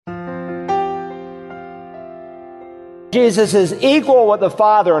Jesus is equal with the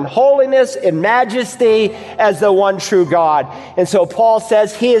Father in holiness, in majesty, as the one true God. And so Paul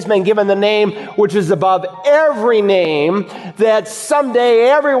says he has been given the name which is above every name, that someday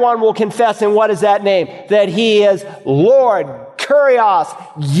everyone will confess. And what is that name? That he is Lord, Kyrios,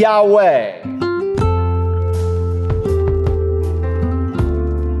 Yahweh.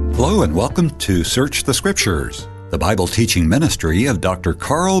 Hello and welcome to Search the Scriptures, the Bible teaching ministry of Dr.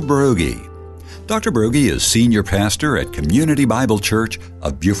 Carl Broggi. Dr. Broggi is senior pastor at Community Bible Church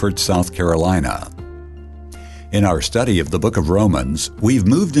of Beaufort, South Carolina. In our study of the book of Romans, we've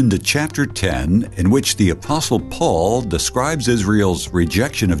moved into chapter 10, in which the Apostle Paul describes Israel's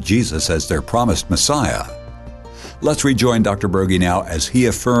rejection of Jesus as their promised Messiah. Let's rejoin Dr. Broggi now as he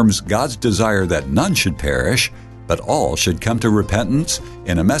affirms God's desire that none should perish, but all should come to repentance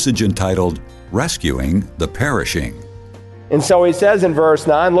in a message entitled, Rescuing the Perishing. And so he says in verse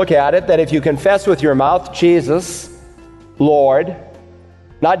 9, look at it, that if you confess with your mouth Jesus, Lord,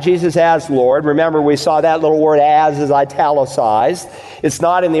 not Jesus as Lord. Remember, we saw that little word as is italicized. It's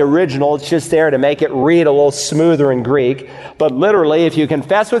not in the original. It's just there to make it read a little smoother in Greek. But literally, if you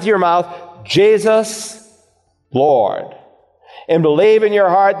confess with your mouth Jesus, Lord, and believe in your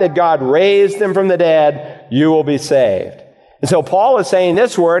heart that God raised him from the dead, you will be saved. And so Paul is saying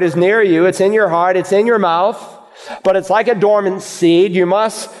this word is near you. It's in your heart. It's in your mouth. But it's like a dormant seed. You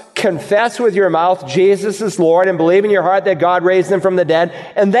must confess with your mouth Jesus is Lord and believe in your heart that God raised him from the dead,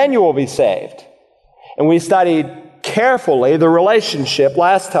 and then you will be saved. And we studied carefully the relationship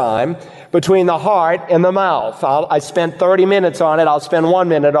last time between the heart and the mouth. I spent 30 minutes on it. I'll spend 1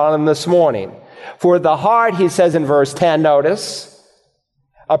 minute on it this morning. For the heart, he says in verse 10, notice,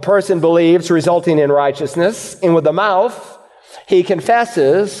 a person believes, resulting in righteousness, and with the mouth, he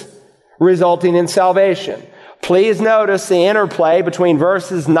confesses, resulting in salvation. Please notice the interplay between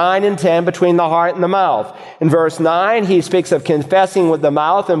verses 9 and 10 between the heart and the mouth. In verse 9, he speaks of confessing with the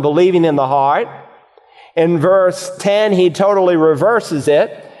mouth and believing in the heart. In verse 10, he totally reverses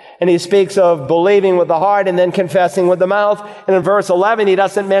it, and he speaks of believing with the heart and then confessing with the mouth. And in verse 11, he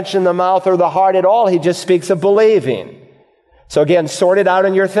doesn't mention the mouth or the heart at all. He just speaks of believing. So again, sort it out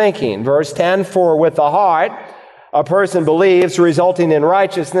in your thinking. Verse 10, for with the heart a person believes, resulting in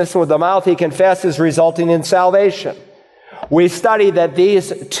righteousness, and with the mouth he confesses, resulting in salvation. We studied that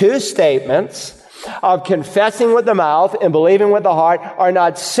these two statements of confessing with the mouth and believing with the heart are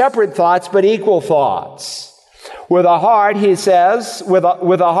not separate thoughts, but equal thoughts. With a heart, he says, with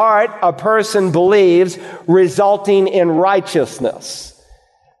a heart, a person believes, resulting in righteousness.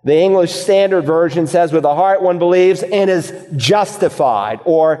 The English Standard Version says, with the heart one believes and is justified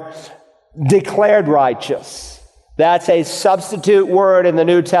or declared righteous. That's a substitute word in the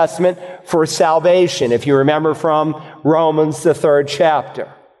New Testament for salvation, if you remember from Romans, the 3rd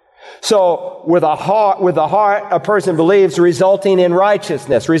chapter. So, with the heart, a person believes, resulting in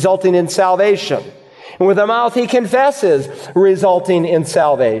righteousness, resulting in salvation. And with the mouth, he confesses, resulting in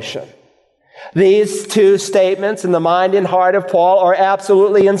salvation. These two statements in the mind and heart of Paul are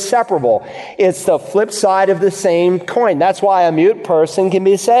absolutely inseparable. It's the flip side of the same coin. That's why a mute person can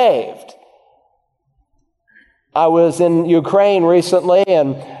be saved. I was in Ukraine recently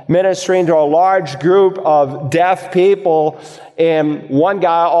and ministering to a large group of deaf people, and one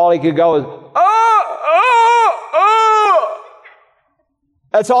guy, all he could go is, oh, oh, oh.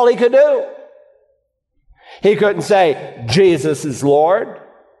 That's all he could do. He couldn't say, Jesus is Lord. Does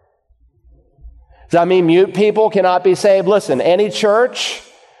that mean mute people cannot be saved? Listen, any church,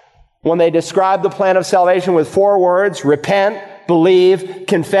 when they describe the plan of salvation with 4 words, repent, believe,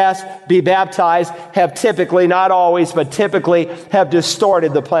 confess, be baptized, have typically, not always, but typically have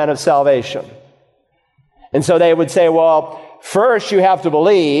distorted the plan of salvation. And so they would say, well, first you have to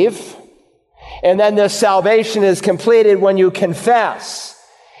believe, and then the salvation is completed when you confess.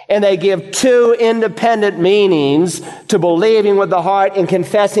 And they give 2 independent meanings to believing with the heart and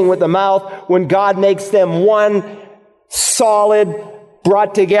confessing with the mouth when God makes them one solid,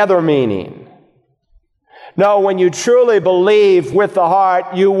 brought together meaning. No, when you truly believe with the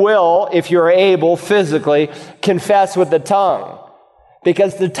heart, you will, if you're able physically, confess with the tongue.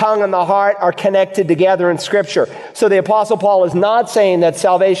 Because the tongue and the heart are connected together in Scripture. So the Apostle Paul is not saying that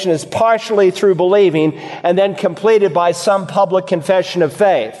salvation is partially through believing and then completed by some public confession of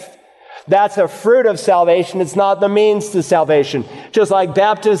faith. That's a fruit of salvation. It's not the means to salvation. Just like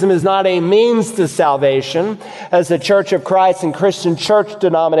baptism is not a means to salvation, as the Church of Christ and Christian church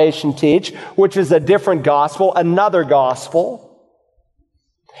denomination teach, which is a different gospel, another gospel.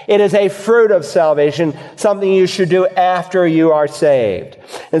 It is a fruit of salvation, something you should do after you are saved.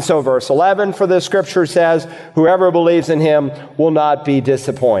 And so verse 11 for the Scripture says, whoever believes in him will not be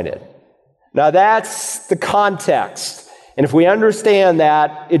disappointed. Now that's the context And if we understand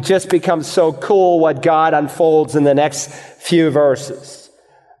that, it just becomes so cool what God unfolds in the next few verses.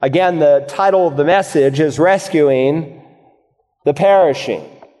 Again, the title of the message is Rescuing the Perishing.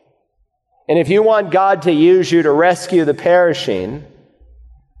 And if you want God to use you to rescue the perishing,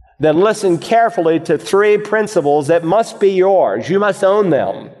 then listen carefully to three principles that must be yours. You must own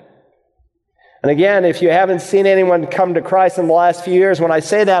them. And again, if you haven't seen anyone come to Christ in the last few years, when I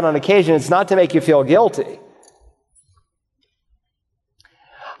say that on occasion, it's not to make you feel guilty.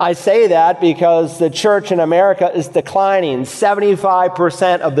 I say that because the church in America is declining.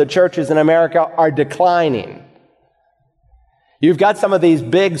 75% of the churches in America are declining. You've got some of these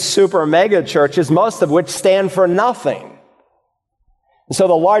big super mega churches, most of which stand for nothing. So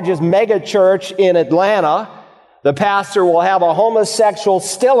the largest mega church in Atlanta, the pastor will have a homosexual,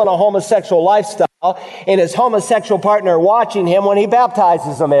 still in a homosexual lifestyle, and his homosexual partner watching him when he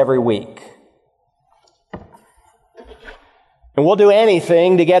baptizes them every week. And we'll do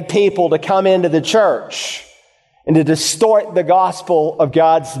anything to get people to come into the church and to distort the gospel of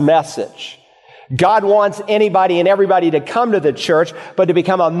God's message. God wants anybody and everybody to come to the church, but to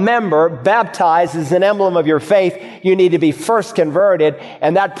become a member, baptized as an emblem of your faith, you need to be first converted,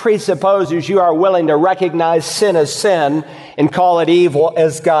 and that presupposes you are willing to recognize sin as sin and call it evil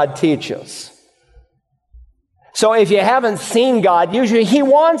as God teaches. So if you haven't seen God use you, He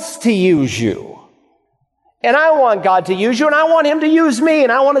wants to use you. And I want God to use you, and I want Him to use me,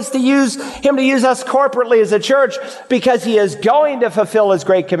 and I want Him to use us corporately as a church, because He is going to fulfill His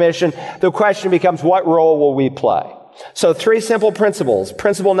Great Commission. The question becomes, what role will we play? So 3 simple principles.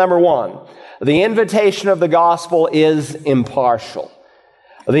 Principle number 1, the invitation of the gospel is impartial.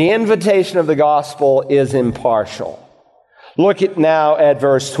 The invitation of the gospel is impartial. Look now at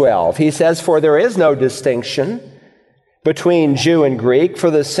verse 12. He says, "For there is no distinction between Jew and Greek,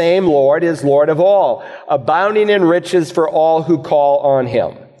 for the same Lord is Lord of all, abounding in riches for all who call on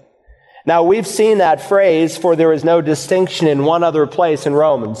Him." Now, we've seen that phrase, "for there is no distinction," in one other place in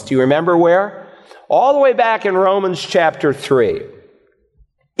Romans. Do you remember where? All the way back in Romans chapter 3.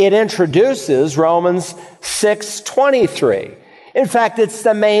 It introduces Romans 6:23. In fact, it's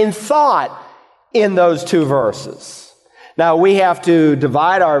the main thought in those 2 verses. Now, we have to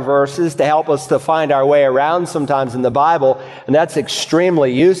divide our verses to help us to find our way around sometimes in the Bible, and that's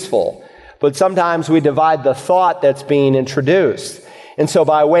extremely useful. But sometimes we divide the thought that's being introduced. And so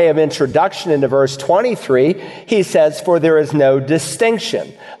by way of introduction into verse 23, he says, "For there is no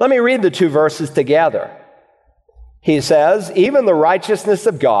distinction." Let me read the 2 verses together. He says, "Even the righteousness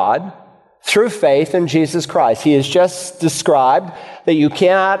of God through faith in Jesus Christ." He has just described that you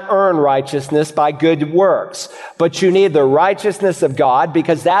cannot earn righteousness by good works, but you need the righteousness of God,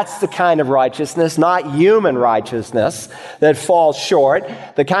 because that's the kind of righteousness, not human righteousness, that falls short.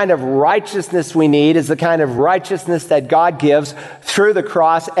 The kind of righteousness we need is the kind of righteousness that God gives through the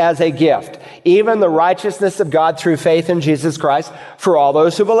cross as a gift. Even the righteousness of God through faith in Jesus Christ for all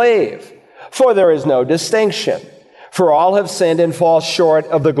those who believe. "For there is no distinction. For all have sinned and fall short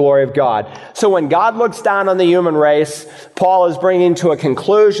of the glory of God." So when God looks down on the human race, Paul is bringing to a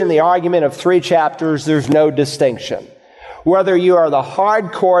conclusion the argument of 3 chapters. There's no distinction. Whether you are the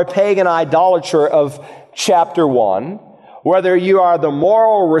hardcore pagan idolater of chapter 1, whether you are the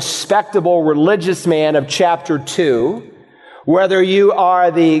moral, respectable, religious man of chapter 2, whether you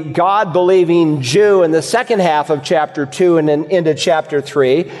are the God-believing Jew in the second half of chapter 2 and then into chapter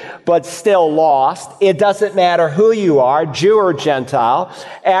 3, but still lost, it doesn't matter who you are, Jew or Gentile,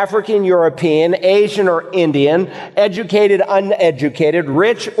 African, European, Asian or Indian, educated, uneducated,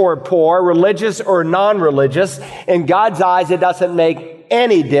 rich or poor, religious or non-religious. In God's eyes, it doesn't make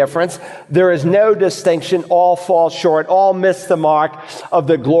any difference. There is no distinction. All fall short. All miss the mark of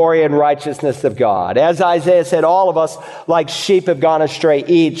the glory and righteousness of God. As Isaiah said, all of us like sheep have gone astray,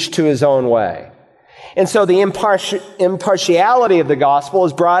 each to his own way. And so the impartiality of the gospel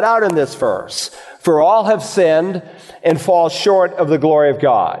is brought out in this verse. For all have sinned and fall short of the glory of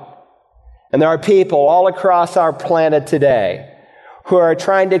God. And there are people all across our planet today who are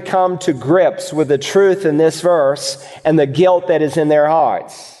trying to come to grips with the truth in this verse and the guilt that is in their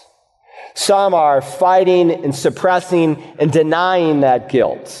hearts. Some are fighting and suppressing and denying that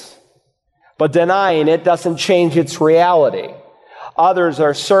guilt. But denying it doesn't change its reality. Others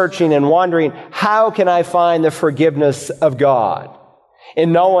are searching and wondering, how can I find the forgiveness of God?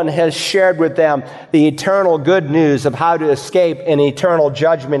 And no one has shared with them the eternal good news of how to escape an eternal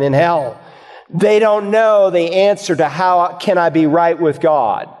judgment in hell. They don't know the answer to how can I be right with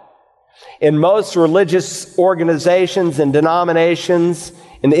God. In most religious organizations and denominations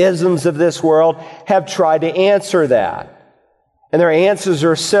and isms of this world have tried to answer that. And their answers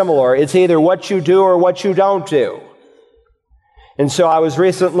are similar. It's either what you do or what you don't do. And so I was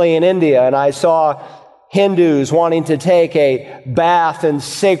recently in India, and I saw Hindus wanting to take a bath in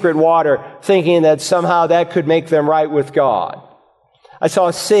sacred water, thinking that somehow that could make them right with God. I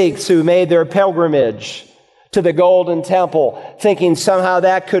saw Sikhs who made their pilgrimage to the Golden Temple, thinking somehow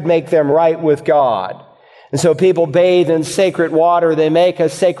that could make them right with God. And so people bathe in sacred water. They make a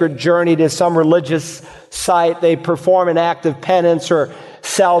sacred journey to some religious site. They perform an act of penance or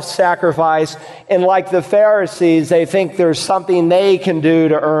self-sacrifice. And like the Pharisees, they think there's something they can do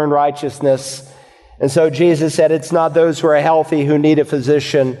to earn righteousness. And so Jesus said, it's not those who are healthy who need a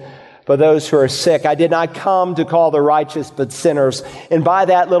physician, but those who are sick. I did not come to call the righteous, but sinners. And by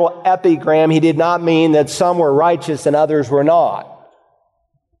that little epigram, he did not mean that some were righteous and others were not.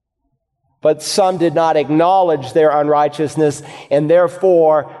 But some did not acknowledge their unrighteousness and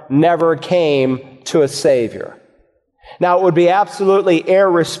therefore never came to a Savior. Now, it would be absolutely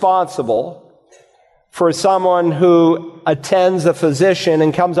irresponsible for someone who attends a physician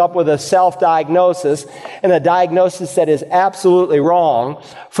and comes up with a self-diagnosis and a diagnosis that is absolutely wrong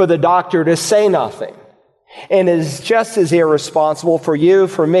for the doctor to say nothing. And it is just as irresponsible for you,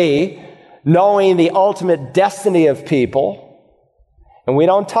 for me, knowing the ultimate destiny of people. And we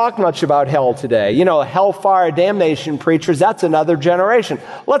don't talk much about hell today. You know, hellfire damnation preachers, that's another generation.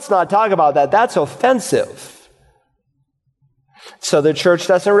 Let's not talk about that. That's offensive. So the church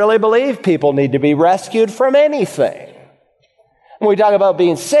doesn't really believe people need to be rescued from anything. When we talk about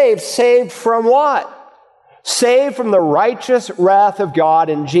being saved, saved from what? Saved from the righteous wrath of God,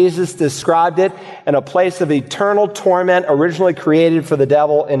 and Jesus described it in a place of eternal torment originally created for the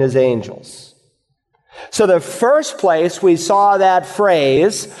devil and his angels. So the first place we saw that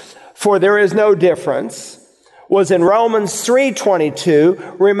phrase, for there is no difference, was in Romans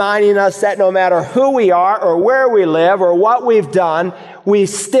 3:22, reminding us that no matter who we are or where we live or what we've done, we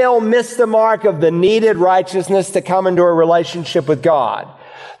still miss the mark of the needed righteousness to come into a relationship with God.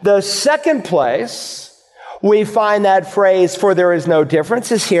 The second place we find that phrase, for there is no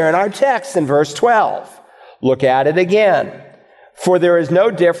difference, is here in our text in verse 12. Look at it again. For there is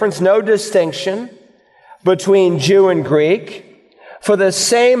no difference, no distinction between Jew and Greek. For the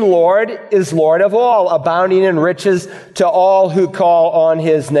same Lord is Lord of all, abounding in riches to all who call on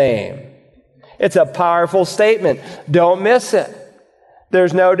his name. It's a powerful statement. Don't miss it.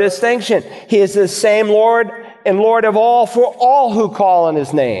 There's no distinction. He is the same Lord and Lord of all for all who call on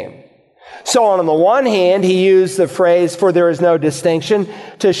his name. So on the one hand, he used the phrase, for there is no distinction,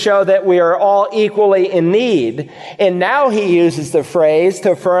 to show that we are all equally in need. And now he uses the phrase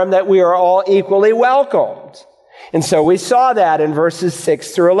to affirm that we are all equally welcomed. And so we saw that in verses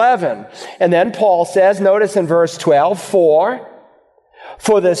 6 through 11. And then Paul says, notice in verse 12,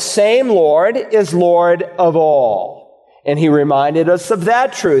 for the same Lord is Lord of all. And he reminded us of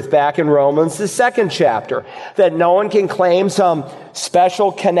that truth back in Romans, the 2nd chapter, that no one can claim some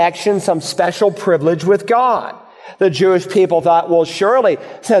special connection, some special privilege with God. The Jewish people thought, well, surely,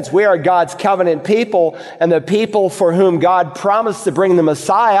 since we are God's covenant people and the people for whom God promised to bring the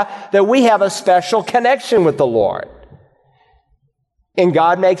Messiah, that we have a special connection with the Lord. And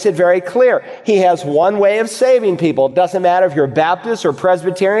God makes it very clear. He has one way of saving people. It doesn't matter if you're Baptist or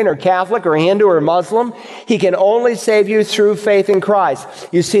Presbyterian or Catholic or Hindu or Muslim. He can only save you through faith in Christ.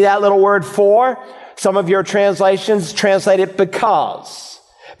 You see that little word for? Some of your translations translate it because.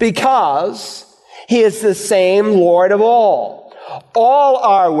 Because he is the same Lord of all. All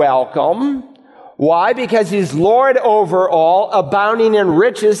are welcome. Why? Because he's Lord over all, abounding in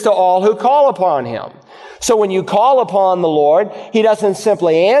riches to all who call upon him. So when you call upon the Lord, he doesn't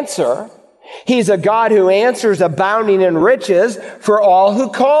simply answer. He's a God who answers, abounding in riches for all who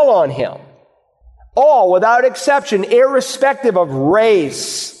call on him. All, without exception, irrespective of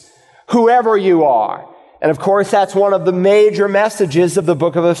race, whoever you are. And of course, that's one of the major messages of the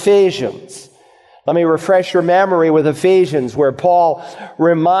book of Ephesians. Let me refresh your memory with Ephesians, where Paul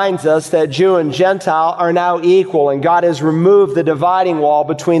reminds us that Jew and Gentile are now equal, and God has removed the dividing wall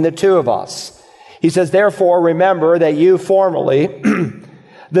between the two of us. He says, therefore, remember that you formerly,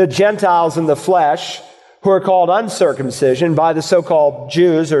 the Gentiles in the flesh, who are called uncircumcision by the so-called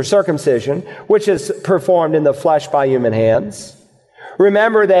Jews or circumcision, which is performed in the flesh by human hands.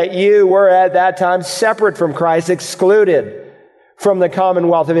 Remember that you were at that time separate from Christ, excluded from the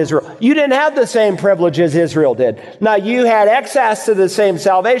commonwealth of Israel. You didn't have the same privileges Israel did. Now, you had access to the same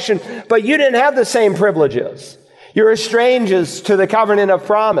salvation, but you didn't have the same privileges. You're strangers to the covenant of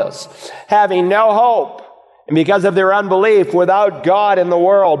promise, having no hope, and because of their unbelief, without God in the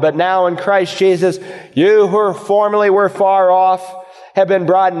world. But now in Christ Jesus, you who formerly were far off have been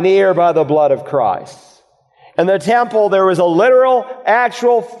brought near by the blood of Christ. In the temple, there was a literal,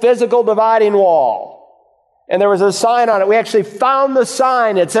 actual, physical dividing wall. And there was a sign on it. We actually found the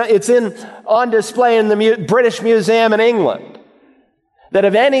sign. It's on display in the British Museum in England. That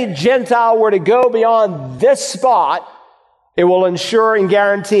if any Gentile were to go beyond this spot, it will ensure and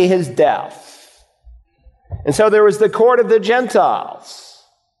guarantee his death. And so there was the court of the Gentiles.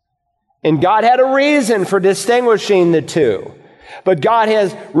 And God had a reason for distinguishing the two. But God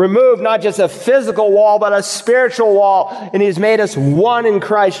has removed not just a physical wall, but a spiritual wall, and He's made us one in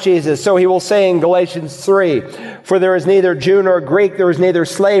Christ Jesus. So He will say in Galatians 3, "For there is neither Jew nor Greek, there is neither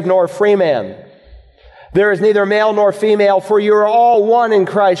slave nor free man. There is neither male nor female, for you are all one in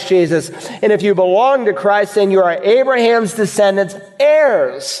Christ Jesus. And if you belong to Christ, then you are Abraham's descendants,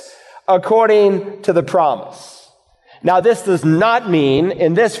 heirs according to the promise." Now, this does not mean,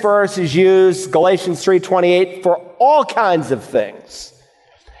 in this verse is used, Galatians 3:28, for all kinds of things.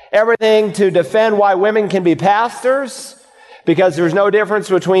 Everything to defend why women can be pastors, because there's no difference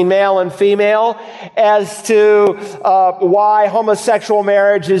between male and female, as to why homosexual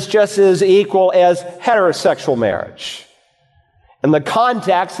marriage is just as equal as heterosexual marriage. In the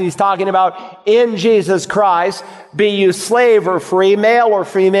context, he's talking about in Jesus Christ, be you slave or free, male or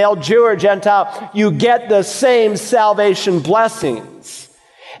female, Jew or Gentile, you get the same salvation blessings.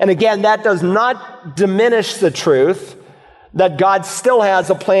 And again, that does not diminish the truth that God still has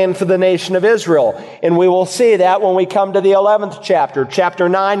a plan for the nation of Israel. And we will see that when we come to the 11th chapter. Chapter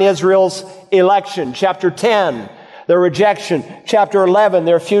 9, Israel's election. Chapter 10, their rejection. Chapter 11,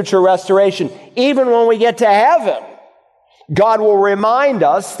 their future restoration. Even when we get to heaven, God will remind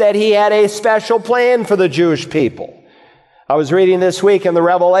us that He had a special plan for the Jewish people. I was reading this week in the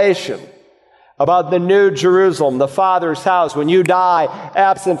Revelation about the New Jerusalem, the Father's house. When you die,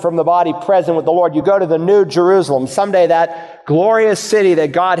 absent from the body, present with the Lord, you go to the New Jerusalem. Someday that glorious city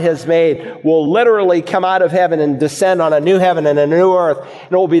that God has made will literally come out of heaven and descend on a new heaven and a new earth.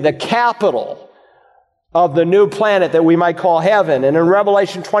 And it will be the capital of the new planet that we might call heaven. And in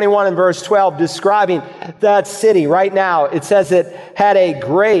Revelation 21 and verse 12, describing that city right now, it says it had a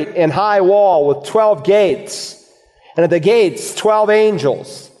great and high wall with 12 gates. And at the gates, 12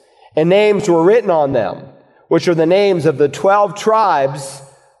 angels, and names were written on them, which are the names of the 12 tribes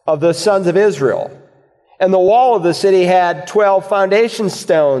of the sons of Israel. And the wall of the city had 12 foundation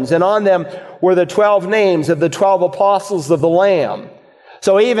stones, and on them were the 12 names of the 12 apostles of the Lamb.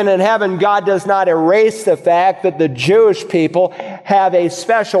 So even in heaven, God does not erase the fact that the Jewish people have a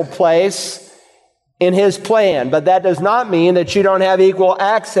special place in His plan. But that does not mean that you don't have equal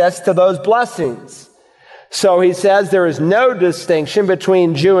access to those blessings. So He says there is no distinction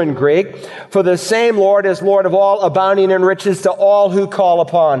between Jew and Greek, for the same Lord is Lord of all, abounding in riches to all who call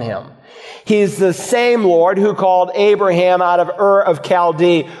upon Him. He's the same Lord who called Abraham out of Ur of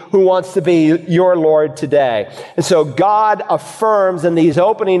Chaldee, who wants to be your Lord today. And so God affirms in these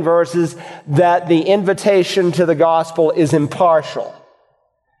opening verses that the invitation to the gospel is impartial.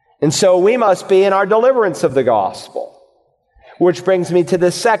 And so we must be in our deliverance of the gospel. Which brings me to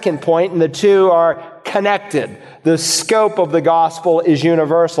the second point, and the two are connected. The scope of the gospel is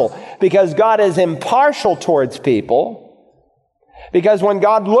universal, because God is impartial towards people. Because when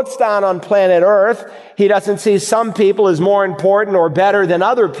God looks down on planet Earth, He doesn't see some people as more important or better than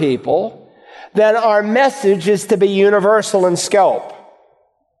other people. Then our message is to be universal in scope.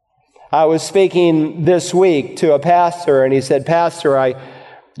 I was speaking this week to a pastor, and he said, "Pastor,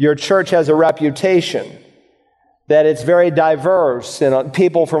 your church has a reputation that it's very diverse and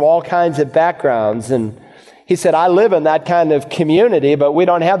people from all kinds of backgrounds." And he said, "I live in that kind of community, but we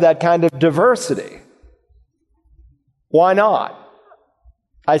don't have that kind of diversity." Why not?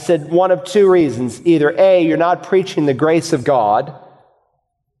 I said, one of two reasons. Either A, you're not preaching the grace of God,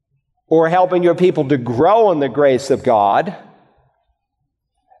 or helping your people to grow in the grace of God.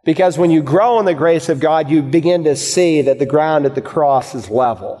 Because when you grow in the grace of God, you begin to see that the ground at the cross is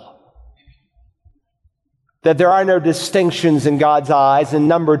level. That there are no distinctions in God's eyes. And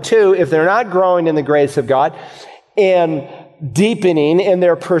number two, if they're not growing in the grace of God and deepening in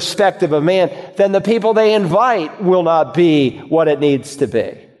their perspective of man, then the people they invite will not be what it needs to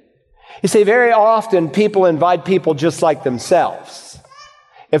be. You see, very often people invite people just like themselves.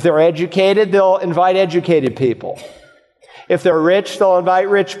 If they're educated, they'll invite educated people. If they're rich, they'll invite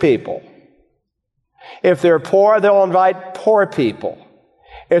rich people. If they're poor, they'll invite poor people.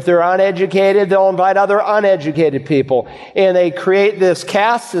 If they're uneducated, they'll invite other uneducated people. And they create this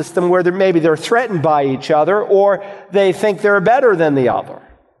caste system where maybe they're threatened by each other, or they think they're better than the other.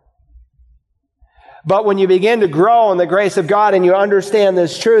 But when you begin to grow in the grace of God and you understand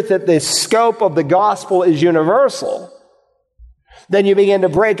this truth that the scope of the gospel is universal, then you begin to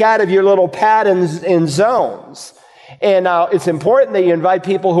break out of your little patterns and zones. And it's important that you invite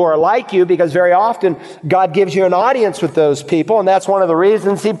people who are like you, because very often God gives you an audience with those people, and that's one of the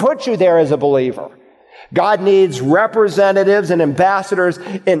reasons He puts you there as a believer. God needs representatives and ambassadors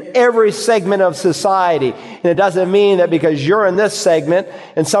in every segment of society. And it doesn't mean that because you're in this segment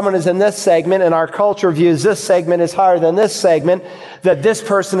and someone is in this segment and our culture views this segment as higher than this segment, that this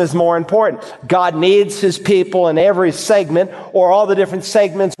person is more important. God needs His people in every segment, or all the different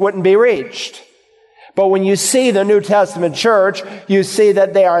segments wouldn't be reached. But when you see the New Testament church, you see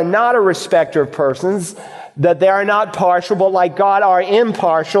that they are not a respecter of persons, that they are not partial, but like God are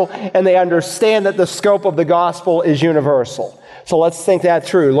impartial, and they understand that the scope of the gospel is universal. So let's think that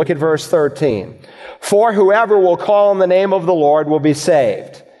through. Look at verse 13. For whoever will call on the name of the Lord will be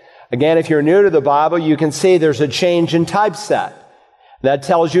saved. Again, if you're new to the Bible, you can see there's a change in typeset. That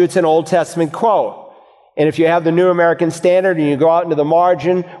tells you it's an Old Testament quote. And if you have the New American Standard and you go out into the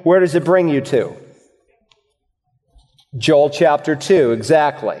margin, where does it bring you to? Joel chapter 2,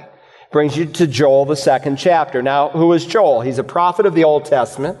 exactly. Brings you to Joel, the 2nd chapter. Now, who is Joel? He's a prophet of the Old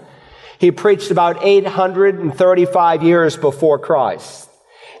Testament. He preached about 835 years before Christ.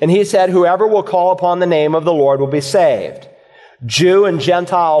 And he said, whoever will call upon the name of the Lord will be saved. Jew and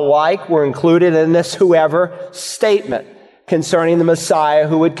Gentile alike were included in this whoever statement concerning the Messiah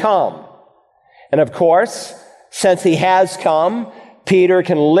who would come. And of course, since He has come, Peter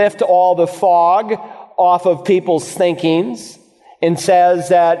can lift all the fog off of people's thinkings and says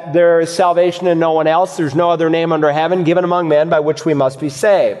that there is salvation in no one else. There's no other name under heaven given among men by which we must be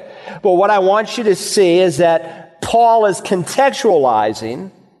saved. But what I want you to see is that Paul is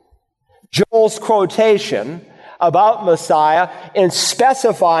contextualizing Joel's quotation about Messiah and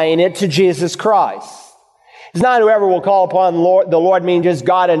specifying it to Jesus Christ. It's not whoever will call upon the Lord means just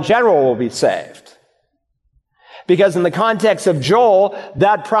God in general will be saved. Because in the context of Joel,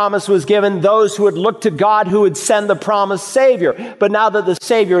 that promise was given those who would look to God who would send the promised Savior. But now that the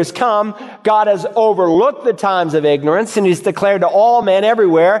Savior has come, God has overlooked the times of ignorance, and He's declared to all men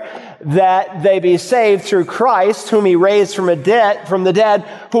everywhere that they be saved through Christ, whom He raised from the dead,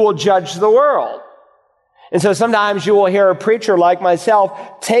 who will judge the world. And so sometimes you will hear a preacher like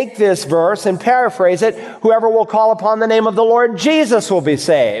myself take this verse and paraphrase it, whoever will call upon the name of the Lord Jesus will be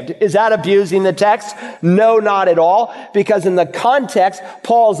saved. Is that abusing the text? No, not at all, because in the context,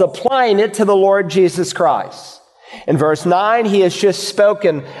 Paul is applying it to the Lord Jesus Christ. In verse 9, he has just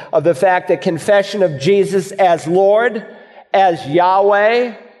spoken of the fact that confession of Jesus as Lord, as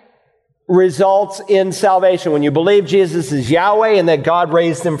Yahweh, results in salvation. When you believe Jesus is Yahweh and that God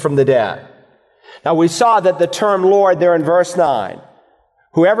raised Him from the dead. Now, we saw that the term Lord there in verse 9,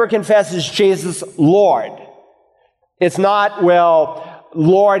 whoever confesses Jesus Lord, it's not, well,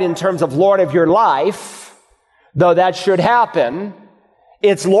 Lord in terms of Lord of your life, though that should happen.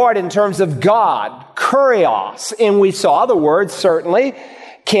 It's Lord in terms of God, kurios. And we saw the word certainly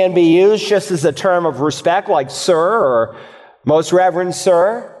can be used just as a term of respect, like sir or most reverend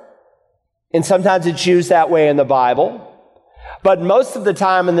sir. And sometimes it's used that way in the Bible. But most of the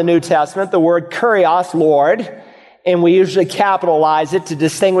time in the New Testament, the word kurios, Lord, and we usually capitalize it to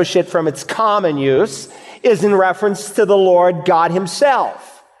distinguish it from its common use, is in reference to the Lord God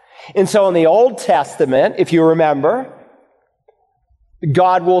Himself. And so in the Old Testament, if you remember,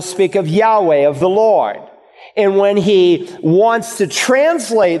 God will speak of Yahweh, of the Lord. And when He wants to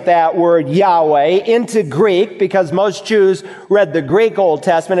translate that word Yahweh into Greek, because most Jews read the Greek Old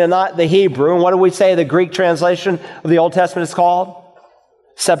Testament and not the Hebrew, and what do we say the Greek translation of the Old Testament is called?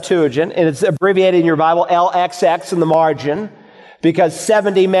 Septuagint. And it's abbreviated in your Bible, LXX in the margin, because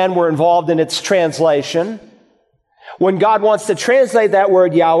 70 men were involved in its translation. When God wants to translate that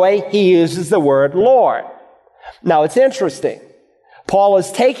word Yahweh, He uses the word Lord. Now, it's interesting. Paul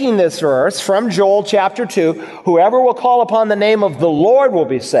is taking this verse from Joel chapter 2, whoever will call upon the name of the Lord will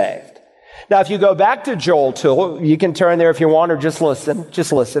be saved. Now, if you go back to Joel 2, you can turn there if you want, or just listen.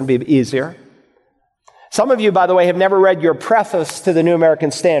 Just listen, it'll be easier. Some of you, by the way, have never read your preface to the New American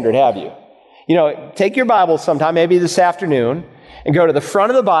Standard, have you? You know, take your Bible sometime, maybe this afternoon, and go to the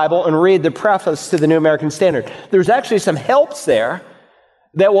front of the Bible and read the preface to the New American Standard. There's actually some helps there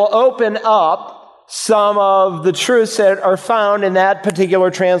that will open up some of the truths that are found in that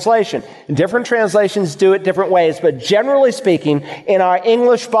particular translation. And different translations do it different ways, but generally speaking, in our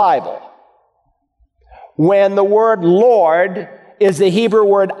English Bible, when the word Lord is the Hebrew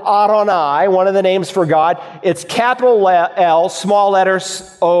word Adonai, one of the names for God, it's capital L, small letter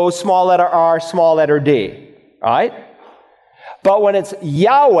O, small letter R, small letter D. All right? But when it's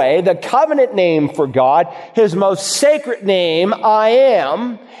Yahweh, the covenant name for God, his most sacred name, I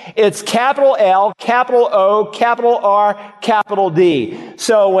am, it's capital L, capital O, capital R, capital D.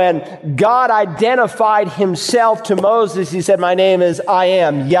 So when God identified himself to Moses, he said, my name is I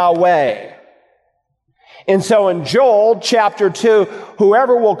am, Yahweh. And so in Joel chapter 2,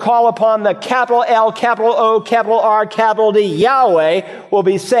 whoever will call upon the capital L, capital O, capital R, capital D, Yahweh, will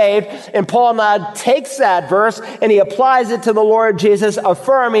be saved. And Paul now takes that verse and he applies it to the Lord Jesus,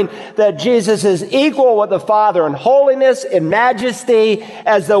 affirming that Jesus is equal with the Father in holiness, in majesty,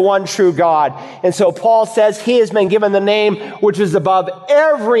 as the one true God. And so Paul says he has been given the name which is above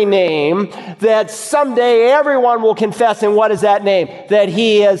every name, that someday everyone will confess. And what is that name? That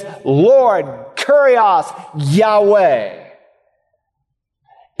he is Lord, Kurios, Yahweh.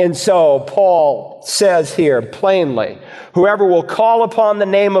 And so Paul says here plainly, whoever will call upon the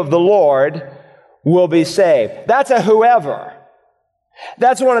name of the Lord will be saved. That's a whoever.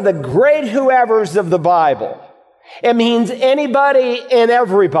 That's one of the great whoever's of the Bible. It means anybody and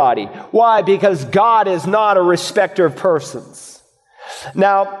everybody. Why? Because God is not a respecter of persons.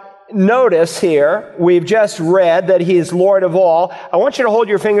 Now, notice here, we've just read that he is Lord of all. I want you to hold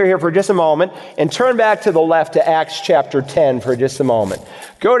your finger here for just a moment and turn back to the left to Acts chapter 10 for just a moment.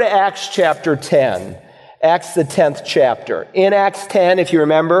 Go to Acts chapter 10, Acts the 10th chapter. In Acts 10, if you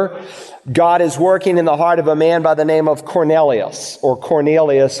remember, God is working in the heart of a man by the name of Cornelius, or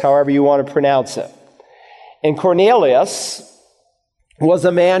Cornelius, however you want to pronounce it. And Cornelius was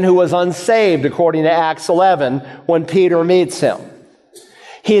a man who was unsaved, according to Acts 11, when Peter meets him.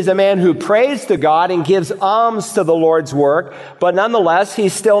 He is a man who prays to God and gives alms to the Lord's work, but nonetheless, he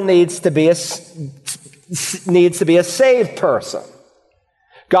still needs to be a saved person.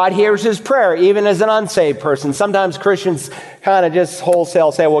 God hears his prayer, even as an unsaved person. Sometimes Christians kind of just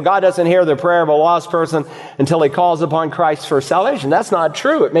wholesale say, well, God doesn't hear the prayer of a lost person until he calls upon Christ for salvation. That's not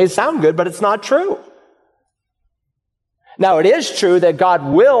true. It may sound good, but it's not true. Now, it is true that God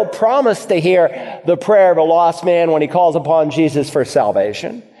will promise to hear the prayer of a lost man when he calls upon Jesus for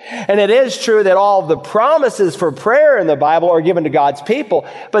salvation. And it is true that all of the promises for prayer in the Bible are given to God's people.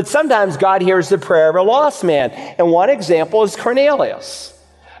 But sometimes God hears the prayer of a lost man. And one example is Cornelius.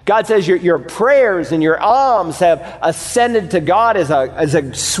 God says your prayers and your alms have ascended to God as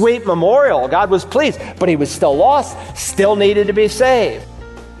a sweet memorial. God was pleased, but he was still lost, still needed to be saved.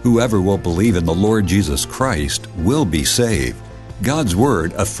 Whoever will believe in the Lord Jesus Christ will be saved. God's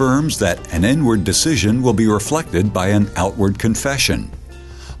Word affirms that an inward decision will be reflected by an outward confession.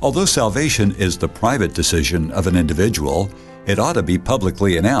 Although salvation is the private decision of an individual, it ought to be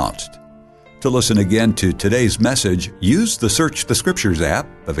publicly announced. To listen again to today's message, use the Search the Scriptures app,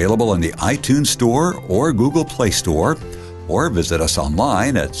 available in the iTunes Store or Google Play Store, or visit us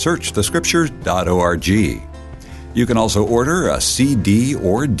online at searchthescriptures.org. You can also order a CD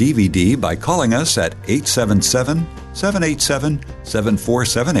or DVD by calling us at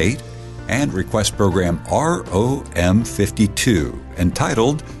 877-787-7478 and request program ROM 52,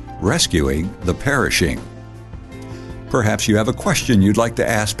 entitled Rescuing the Perishing. Perhaps you have a question you'd like to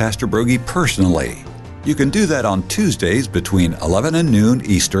ask Pastor Broggi personally. You can do that on Tuesdays between 11 and noon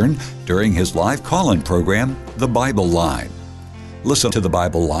Eastern during his live call-in program, The Bible Line. Listen to The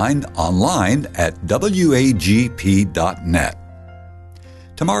Bible Line online at wagp.net.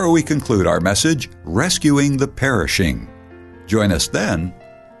 Tomorrow we conclude our message, Rescuing the Perishing. Join us then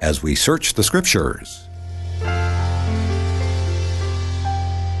as we search the Scriptures.